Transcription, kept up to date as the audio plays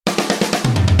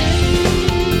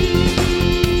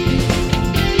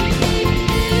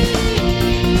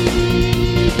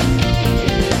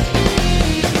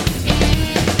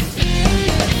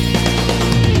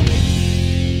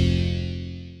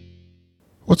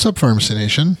What's up, Pharmacy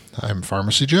Nation? I'm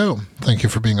Pharmacy Joe. Thank you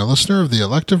for being a listener of the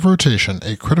Elective Rotation,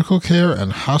 a critical care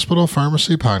and hospital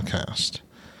pharmacy podcast.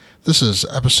 This is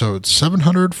episode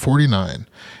 749.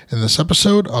 In this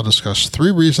episode, I'll discuss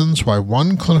 3 reasons why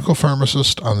 1 clinical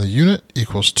pharmacist on the unit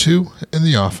equals 2 in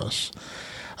the office.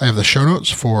 I have the show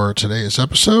notes for today's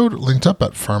episode linked up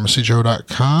at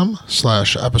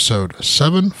pharmacyjoe.com/episode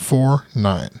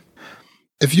 749.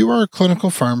 If you are a clinical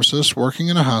pharmacist working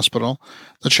in a hospital,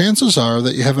 the chances are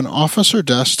that you have an office or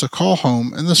desk to call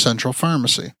home in the central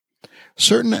pharmacy.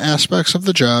 Certain aspects of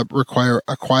the job require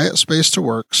a quiet space to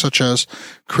work, such as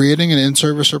creating an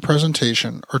in-service or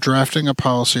presentation or drafting a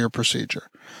policy or procedure.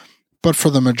 But for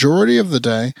the majority of the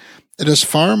day, it is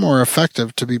far more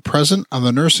effective to be present on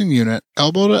the nursing unit,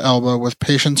 elbow to elbow with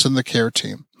patients in the care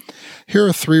team. Here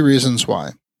are 3 reasons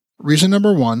why. Reason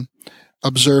number 1,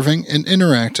 observing and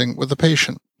interacting with the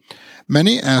patient.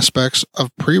 Many aspects of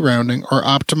pre-rounding or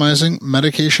optimizing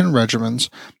medication regimens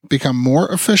become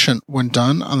more efficient when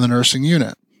done on the nursing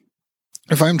unit.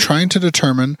 If I'm trying to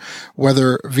determine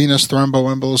whether venous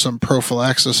thromboembolism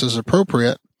prophylaxis is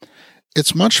appropriate,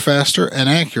 it's much faster and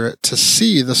accurate to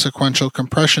see the sequential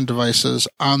compression devices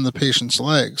on the patient's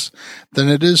legs than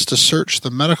it is to search the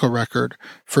medical record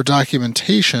for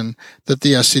documentation that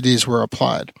the SCDs were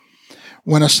applied.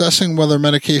 When assessing whether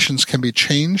medications can be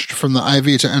changed from the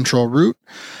IV to enteral route,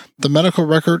 the medical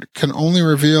record can only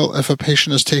reveal if a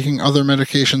patient is taking other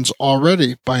medications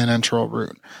already by an enteral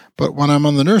route. But when I'm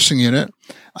on the nursing unit,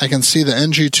 I can see the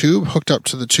NG tube hooked up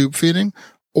to the tube feeding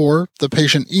or the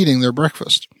patient eating their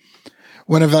breakfast.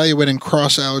 When evaluating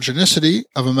cross-allergenicity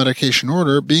of a medication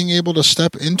order, being able to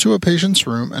step into a patient's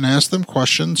room and ask them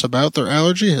questions about their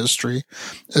allergy history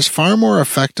is far more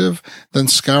effective than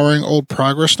scouring old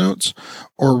progress notes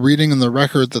or reading in the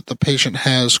record that the patient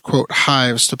has, quote,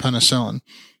 hives to penicillin.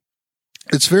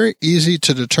 It's very easy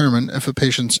to determine if a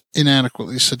patient's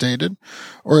inadequately sedated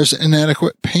or has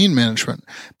inadequate pain management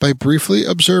by briefly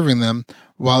observing them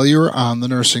while you are on the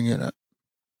nursing unit.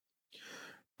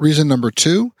 Reason number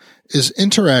 2 is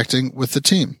interacting with the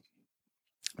team.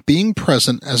 Being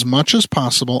present as much as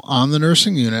possible on the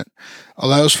nursing unit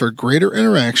allows for greater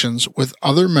interactions with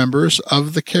other members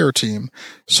of the care team,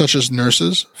 such as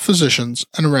nurses, physicians,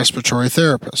 and respiratory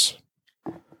therapists.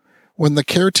 When the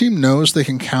care team knows they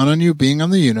can count on you being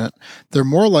on the unit, they're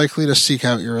more likely to seek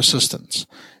out your assistance.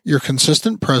 Your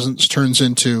consistent presence turns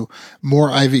into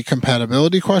more IV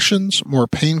compatibility questions, more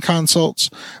pain consults,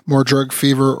 more drug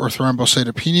fever or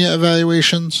thrombocytopenia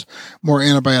evaluations, more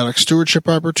antibiotic stewardship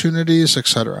opportunities,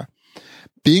 etc.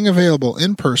 Being available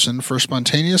in person for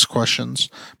spontaneous questions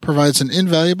provides an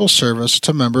invaluable service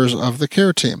to members of the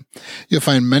care team. You'll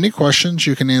find many questions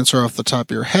you can answer off the top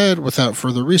of your head without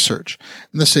further research,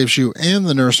 and this saves you and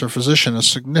the nurse or physician a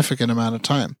significant amount of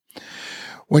time.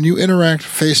 When you interact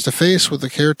face-to-face with the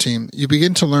care team, you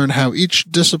begin to learn how each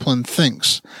discipline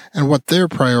thinks and what their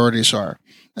priorities are,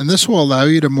 and this will allow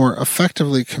you to more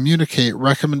effectively communicate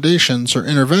recommendations or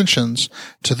interventions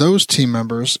to those team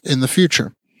members in the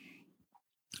future.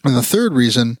 And the 3rd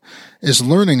reason is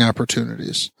learning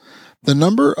opportunities. The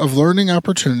number of learning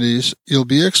opportunities you'll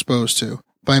be exposed to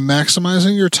by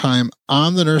maximizing your time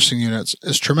on the nursing units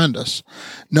is tremendous.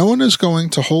 No one is going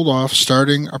to hold off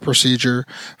starting a procedure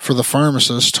for the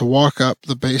pharmacist to walk up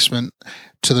the basement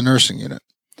to the nursing unit.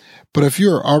 But if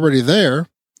you are already there,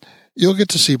 you'll get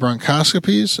to see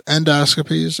bronchoscopies,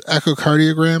 endoscopies,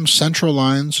 echocardiograms, central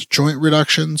lines, joint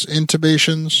reductions,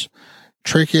 intubations,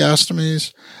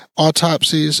 tracheostomies,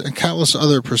 autopsies, and countless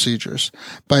other procedures.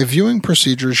 By viewing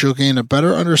procedures, you'll gain a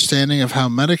better understanding of how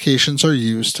medications are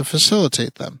used to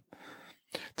facilitate them.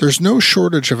 There's no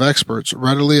shortage of experts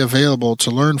readily available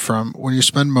to learn from when you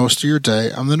spend most of your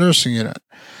day on the nursing unit.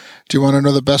 Do you want to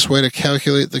know the best way to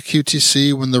calculate the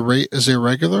QTC when the rate is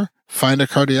irregular? Find a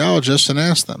cardiologist and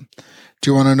ask them. Do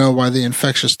you want to know why the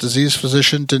infectious disease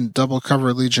physician didn't double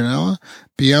cover Legionella?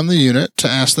 Be on the unit to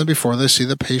ask them before they see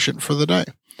the patient for the day.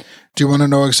 Do you want to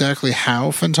know exactly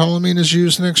how phentolamine is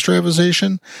used in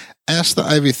extravasation? Ask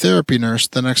the IV therapy nurse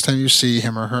the next time you see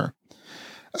him or her.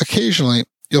 Occasionally,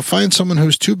 you'll find someone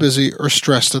who's too busy or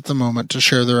stressed at the moment to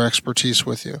share their expertise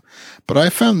with you, but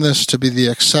I found this to be the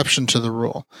exception to the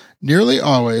rule. Nearly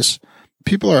always,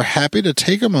 people are happy to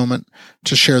take a moment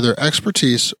to share their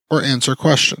expertise or answer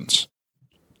questions.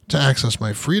 To access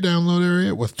my free download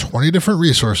area with 20 different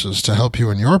resources to help you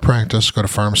in your practice, go to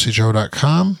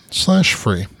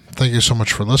pharmacyjoe.com/free. Thank you so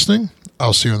much for listening.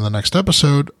 I'll see you in the next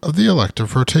episode of the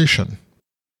Elective Rotation.